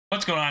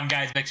What's going on,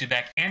 guys? Bexio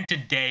back, and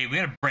today we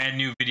got a brand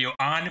new video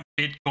on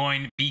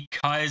Bitcoin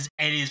because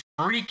it is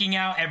freaking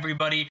out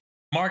everybody.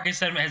 Market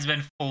sentiment has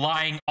been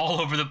flying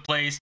all over the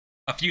place.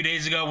 A few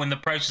days ago when the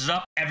price was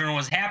up, everyone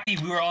was happy.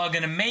 We were all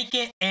going to make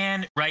it,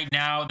 and right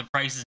now the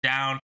price is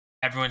down.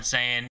 Everyone's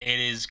saying it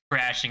is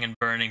crashing and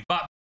burning,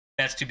 but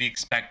that's to be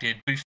expected.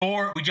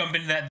 Before we jump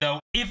into that, though,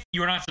 if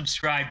you're not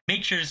subscribed,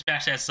 make sure to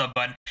smash that sub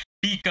button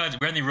because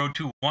we're on the road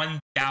to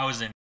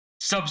 1,000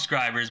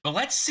 subscribers. But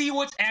let's see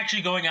what's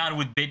actually going on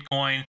with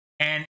Bitcoin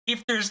and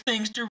if there's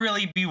things to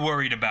really be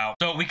worried about.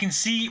 So we can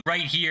see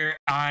right here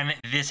on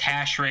this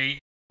hash rate,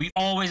 we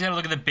always got to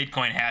look at the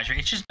Bitcoin hash rate.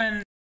 It's just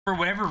been, for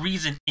whatever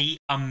reason, a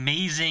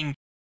amazing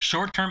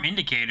short-term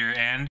indicator,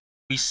 and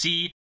we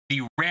see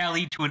the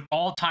rally to an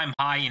all-time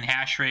high in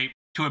hash rate,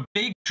 to a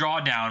big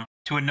drawdown,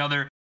 to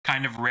another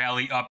kind of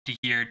rally up to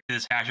here to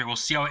this hash rate. We'll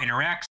see how it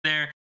interacts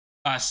there,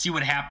 see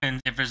what happens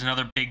if there's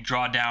another big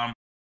drawdown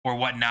or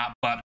whatnot.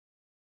 But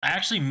I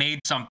actually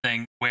made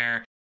something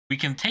where we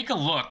can take a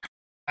look.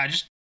 I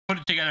just put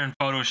it together in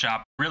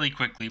Photoshop really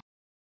quickly.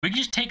 We can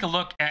just take a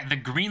look at the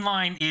green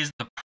line is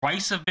the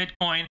price of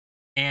Bitcoin,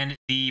 and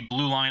the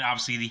blue line,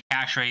 obviously the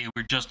hash rate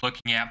we're just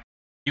looking at.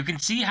 You can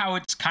see how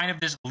it's kind of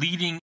this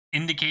leading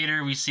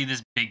indicator. We see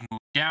this big move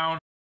down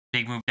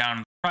in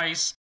the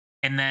price,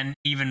 and then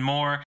even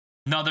more,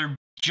 another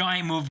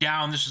giant move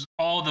down. This is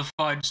all the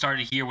FUD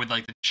started here with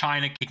like the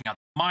China kicking out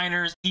the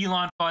miners,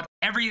 Elon FUD,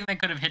 everything that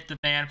could have hit the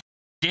fan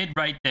did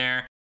right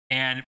there,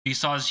 and we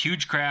saw this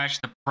huge crash.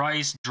 The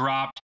price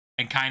dropped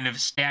and kind of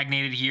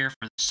stagnated here for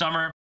the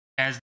summer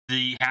as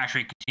the hash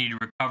rate continued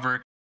to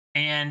recover,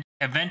 and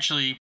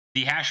eventually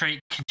the hash rate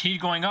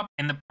continued going up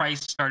and the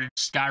price started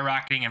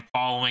skyrocketing and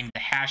following the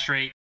hash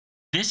rate.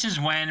 This is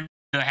when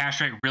the hash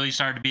rate really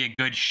started to be a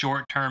good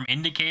short-term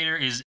indicator,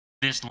 is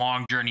this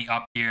long journey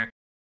up here.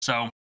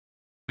 So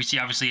we see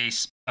obviously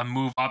a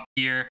move up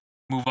here,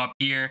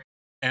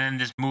 and then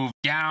this move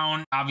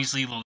down,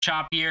 obviously a little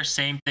choppier,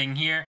 same thing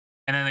here.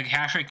 And then the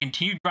hash rate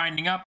continued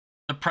grinding up,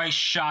 the price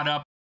shot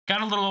up, got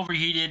a little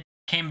overheated,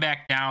 came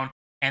back down,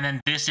 and then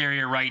this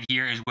area right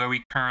here is where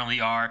we currently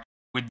are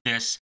with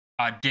this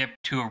dip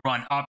to a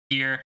run up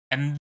here.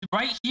 And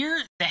right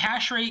here, the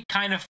hash rate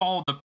kind of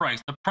followed the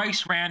price. The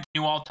price ran to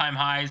new all-time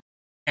highs,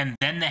 and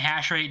then the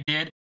hash rate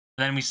did.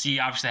 Then we see,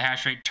 obviously, the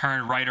hash rate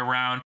turned right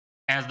around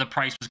as the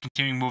price was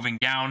continuing moving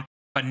down.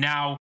 But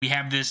now we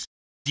have this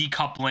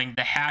decoupling,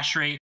 the hash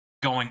rate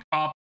going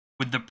up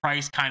with the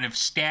price kind of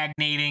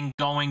stagnating,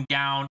 going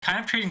down, kind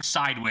of trading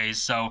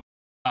sideways. So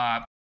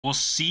we'll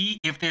see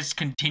if this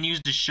continues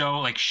to show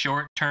like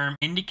short-term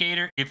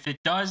indicator. If it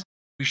does,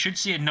 we should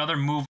see another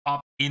move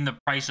up in the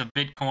price of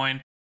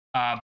Bitcoin.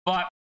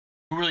 But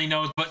who really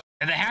knows? But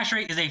the hash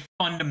rate is a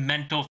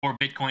fundamental for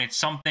Bitcoin. It's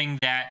something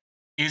that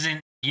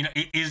isn't,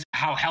 it is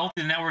how healthy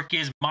the network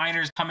is,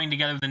 miners coming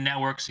together with the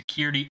network,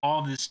 security,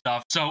 all this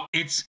stuff. So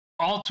it's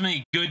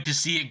ultimately good to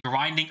see it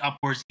grinding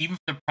upwards, even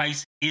if the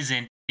price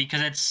isn't,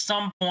 because at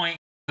some point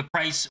the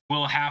price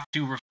will have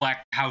to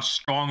reflect how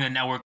strong the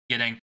network is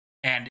getting,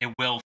 and it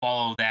will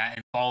follow that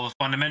and follow the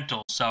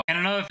fundamentals. So, and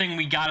another thing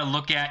we got to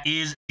look at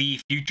is the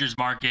futures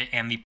market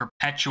and the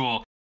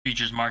perpetual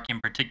futures market in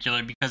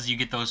particular, because you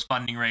get those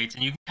funding rates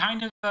and you can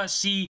kind of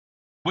see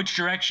which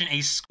direction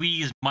a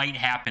squeeze might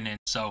happen in.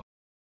 So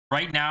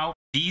right now,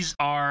 these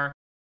are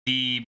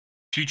the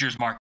futures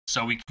market.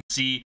 So we can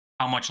see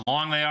how much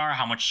long they are,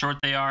 how much short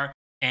they are,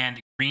 and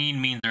green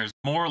means there's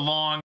more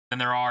long than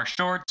there are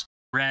shorts.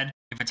 Red,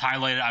 if it's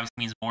highlighted, obviously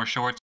means more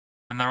shorts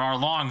than there are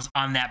longs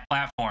on that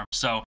platform.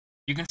 So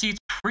you can see it's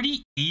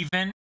pretty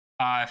even,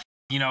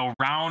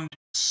 round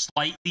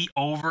slightly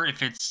over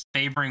if it's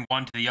favoring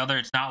one to the other.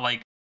 It's not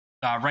like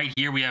right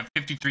here we have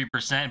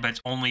 53%, but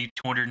it's only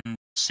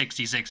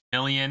 266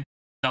 million.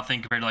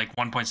 Nothing compared to like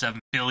 1.7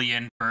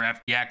 billion for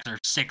FTX or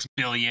 6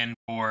 billion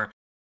for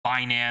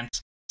Binance.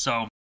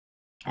 So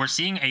we're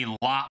seeing a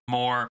lot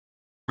more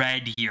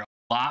red here,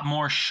 a lot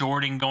more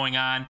shorting going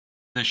on.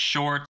 The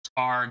shorts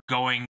are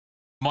going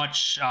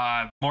much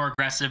more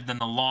aggressive than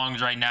the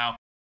longs right now,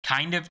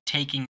 kind of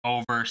taking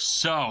over.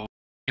 So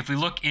if we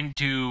look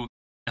into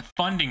the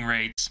funding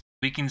rates,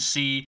 we can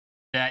see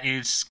that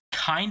it's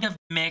kind of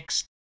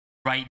mixed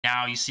right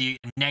now. You see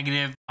a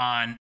negative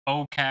on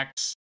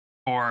OKEX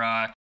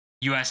or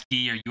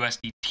USD or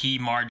USDT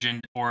margin,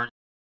 or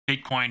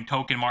Bitcoin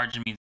token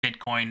margin means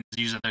Bitcoin is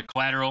used as their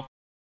collateral.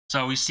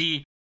 So we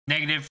see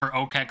negative for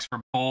OKEX for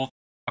both,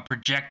 a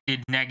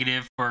projected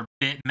negative for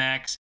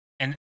BitMEX,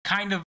 and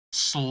kind of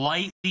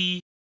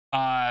slightly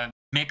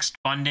mixed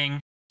funding.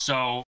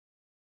 So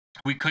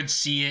we could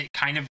see it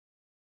kind of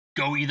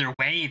go either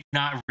way. It's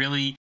not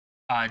really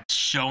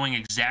showing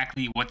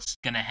exactly what's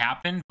going to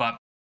happen, but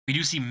we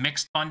do see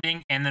mixed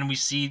funding, and then we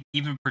see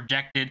even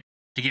projected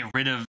to get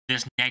rid of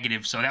this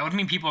negative. So that would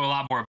mean people are a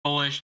lot more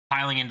bullish,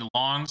 piling into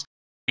longs.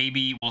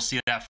 Maybe we'll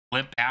see that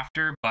flip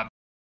after, but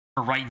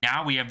for right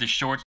now, we have the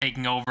shorts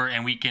taking over,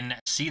 and we can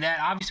see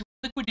that obviously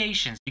with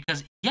liquidations,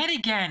 because yet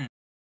again,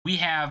 we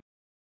have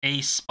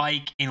a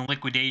spike in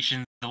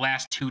liquidations the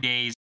last 2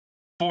 days,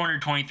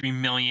 423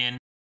 million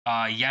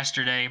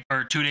yesterday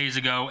or 2 days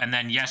ago, and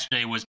then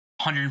yesterday was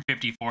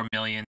 154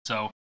 million.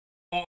 So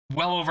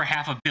well over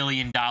 $500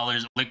 million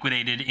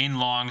liquidated in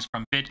longs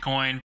from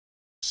Bitcoin.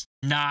 It's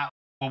not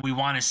what we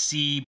want to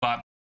see, but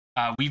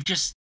we've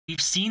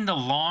seen the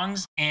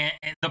longs, and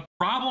the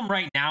problem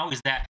right now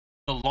is that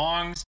the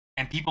longs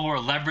and people who are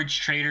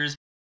leverage traders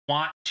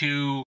want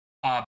to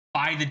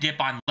buy the dip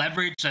on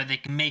leverage so that they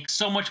can make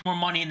so much more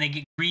money, and they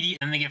get greedy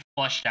and they get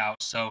flushed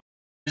out. So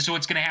this is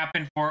what's going to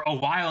happen for a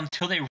while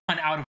until they run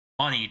out of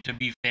money, to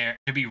be fair,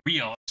 to be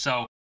real.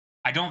 So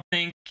I don't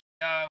think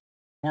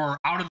we're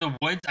out of the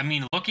woods. I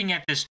mean, looking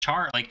at this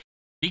chart, like,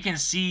 we can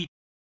see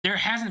there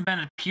hasn't been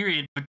a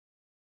period, but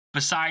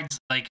besides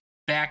like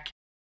back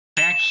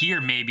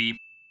here maybe,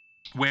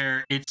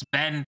 where it's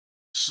been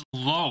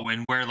slow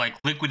and where like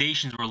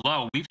liquidations were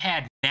low. We've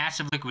had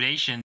massive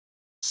liquidation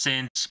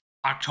since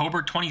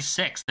October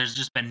 26th. There's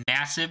just been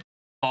massive,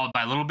 followed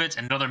by little bits,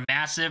 another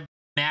massive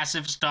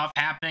stuff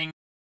happening.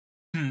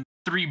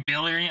 3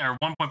 billion or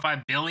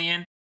 1.5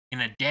 billion in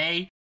a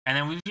day, and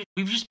then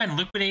we've just been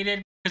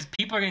liquidated because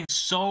people are getting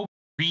so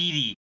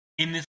greedy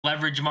in this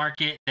leverage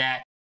market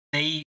that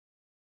they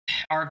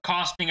are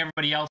costing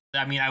everybody else.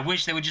 I mean, I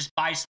wish they would just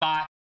buy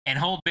spot and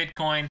hold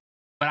Bitcoin,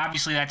 but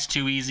obviously that's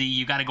too easy.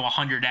 You got to go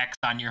 100x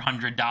on your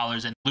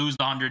 $100 and lose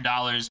the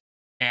 $100.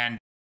 And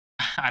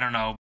I don't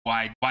know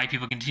why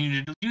people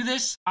continue to do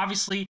this.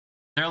 Obviously,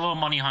 they're a little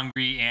money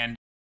hungry, and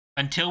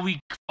until we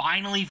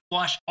finally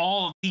flush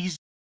all of these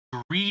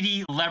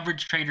greedy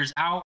leverage traders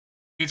out,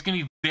 it's going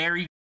to be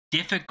very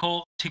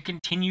difficult to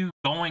continue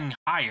going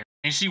higher.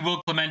 And you see Will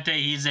Clemente,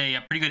 he's a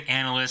pretty good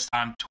analyst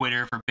on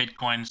Twitter for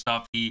Bitcoin and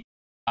stuff. He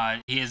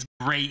has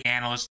great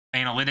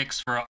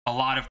analytics for a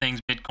lot of things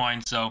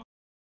Bitcoin. So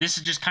this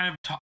is just kind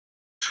of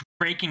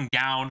breaking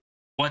down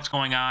what's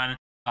going on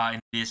in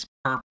this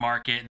perp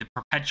market, the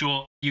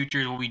perpetual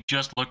futures, what we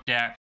just looked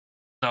at.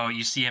 So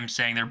you see him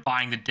saying they're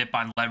buying the dip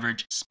on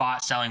leverage,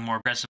 spot selling more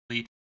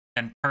aggressively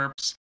than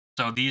perps.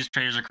 So these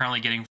traders are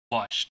currently getting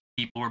flushed.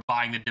 People are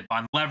buying the dip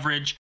on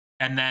leverage,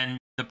 and then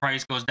the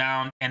price goes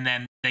down, and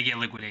then they get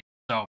liquidated.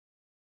 So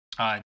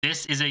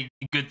this is a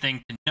good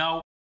thing to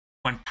know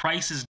when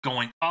price is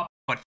going up,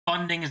 but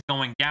funding is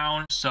going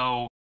down.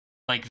 So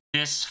like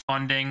this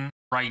funding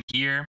right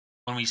here,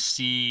 when we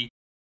see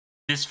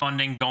this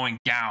funding going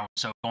down,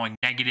 so going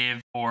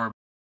negative, or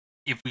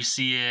if we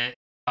see it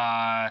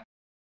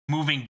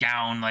moving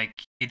down, like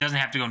it doesn't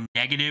have to go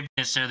negative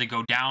necessarily,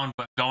 go down,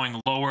 but going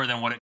lower than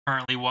what it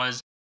currently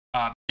was,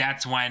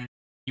 that's when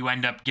you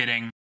end up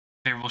getting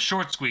favorable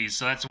short squeeze.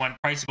 So that's when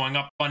price is going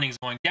up, funding is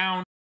going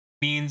down,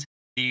 means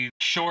the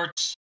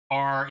shorts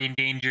are in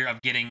danger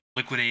of getting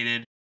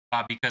liquidated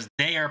because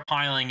they are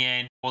piling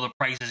in while the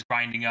price is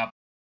grinding up.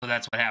 So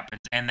that's what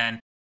happens. And then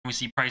when we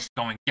see price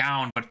going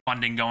down but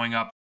funding going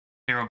up,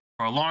 favorable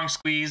for a long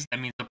squeeze, that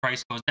means the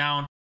price goes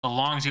down, the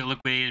longs get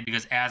liquidated,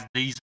 because as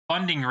these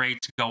funding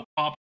rates go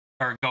up,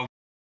 or go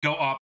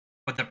up,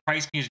 but the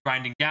price continues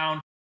grinding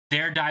down,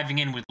 they're diving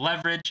in with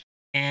leverage,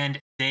 and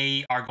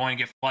they are going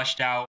to get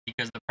flushed out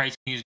because the price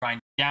continues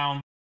grinding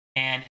down,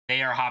 and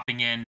they are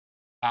hopping in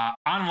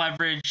on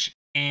leverage,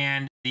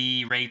 and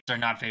the rates are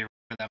not favorable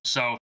for them.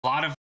 So a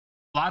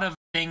lot of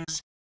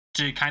things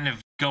to kind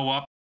of go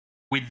up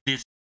with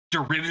this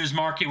derivatives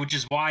market, which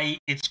is why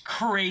it's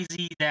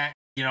crazy that,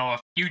 you know, a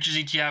futures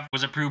ETF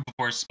was approved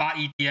before a spot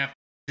ETF.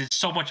 It's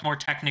so much more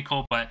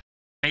technical, but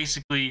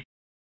basically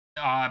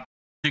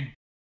the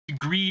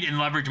greed in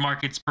leverage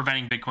markets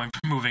preventing Bitcoin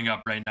from moving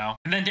up right now.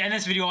 And then to end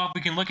this video off,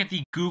 we can look at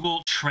the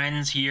Google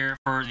trends here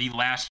for the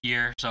last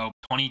year, so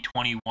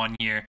 2021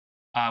 here.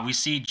 We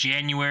see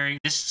January.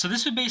 This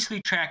would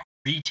basically track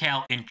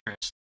retail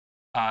interest,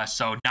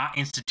 so not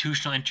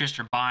institutional interest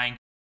or buying.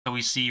 So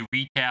we see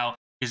retail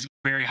is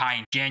very high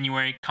in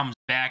January, comes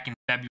back in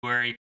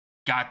February,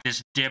 got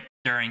this dip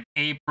during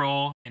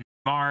April and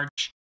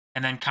March,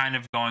 and then kind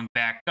of going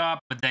back up,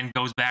 but then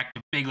goes back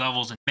to big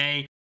levels in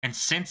May. And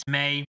since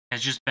May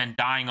has just been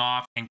dying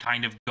off and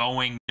kind of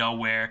going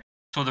nowhere.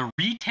 So the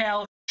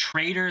retail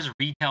traders,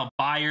 retail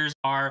buyers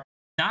are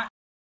not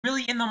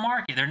really in the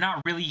market. They're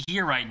not really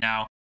here right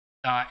now.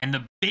 And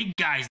the big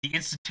guys, the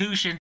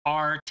institutions,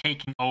 are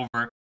taking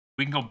over.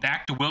 We can go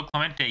back to Will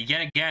Clemente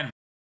yet again,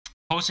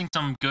 posting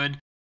some good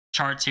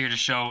charts here to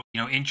show,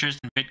 you know, interest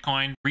in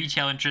Bitcoin.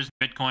 Retail interest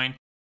in Bitcoin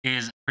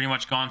is pretty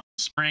much gone from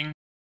spring.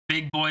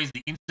 Big boys,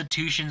 the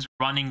institutions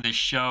running the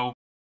show.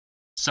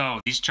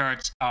 So these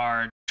charts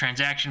are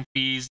transaction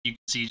fees. You can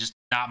see just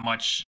not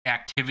much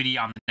activity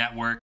on the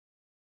network.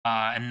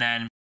 And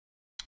then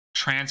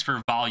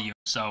transfer volume.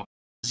 So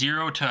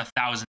 $0 to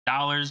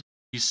 $1,000.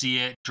 You see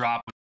it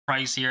drop with the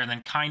price here, and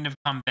then kind of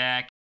come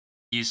back.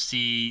 You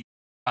see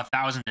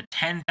 1,000 to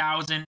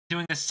 10,000,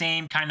 doing the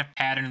same kind of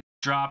pattern,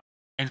 drop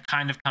and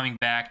kind of coming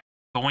back.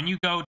 But when you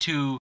go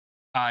to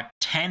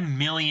 $10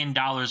 million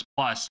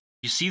plus,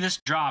 you see this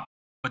drop,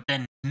 but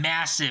then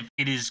massive.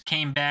 It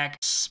came back,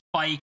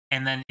 spike,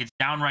 and then it's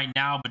down right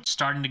now, but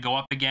starting to go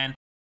up again.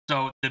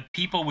 So the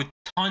people with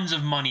tons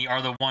of money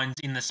are the ones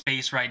in the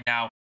space right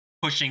now.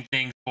 pushing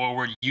things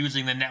forward,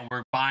 using the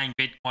network, buying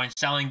Bitcoin,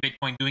 selling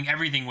Bitcoin, doing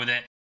everything with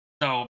it.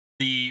 So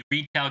the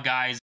retail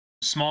guys,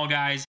 small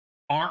guys,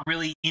 aren't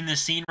really in the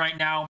scene right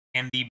now,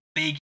 and the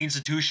big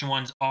institution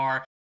ones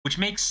are, which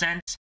makes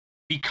sense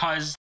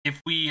because if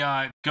we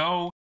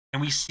go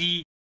and we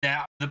see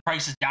that the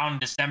price is down in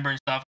December and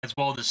stuff, as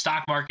well as the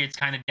stock market's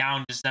kind of down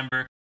in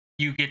December,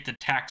 you get the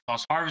tax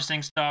loss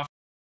harvesting stuff,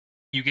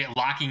 you get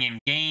locking in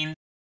gains.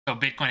 So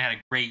Bitcoin had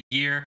a great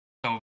year,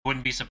 so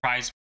wouldn't be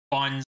surprised for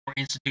funds or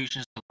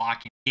institutions to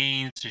lock in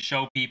gains to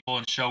show people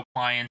and show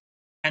clients,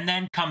 and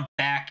then come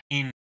back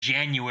in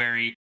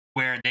January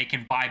where they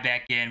can buy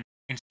back in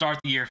and start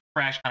the year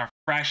fresh on a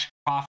fresh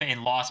profit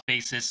and loss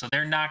basis. So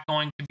they're not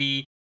going to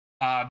be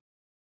uh,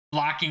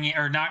 locking it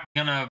or not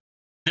gonna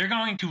they're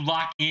going to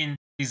lock in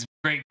these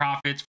great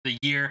profits for the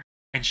year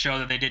and show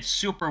that they did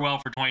super well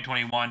for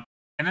 2021,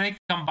 and then they can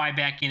come buy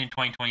back in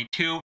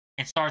 2022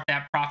 and start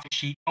that profit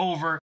sheet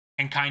over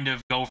and kind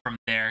of go from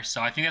there.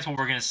 So I think that's what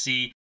we're going to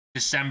see,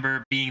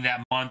 December being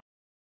that month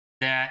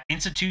that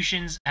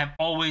institutions have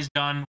always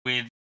done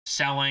with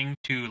selling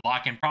to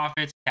lock in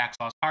profits, tax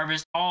loss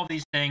harvest, all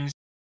these things.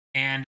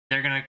 And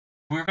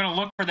we're gonna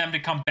look for them to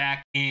come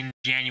back in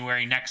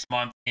January next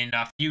month in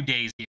a few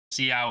days here.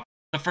 See how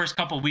the first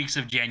couple weeks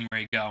of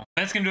January go.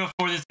 That's gonna do it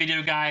for this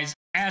video, guys.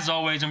 As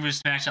always, remember to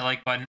smash that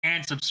like button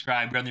and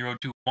subscribe. We're on the road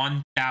to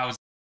 1,000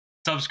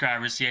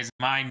 subscribers. See you guys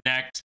in my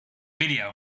next video.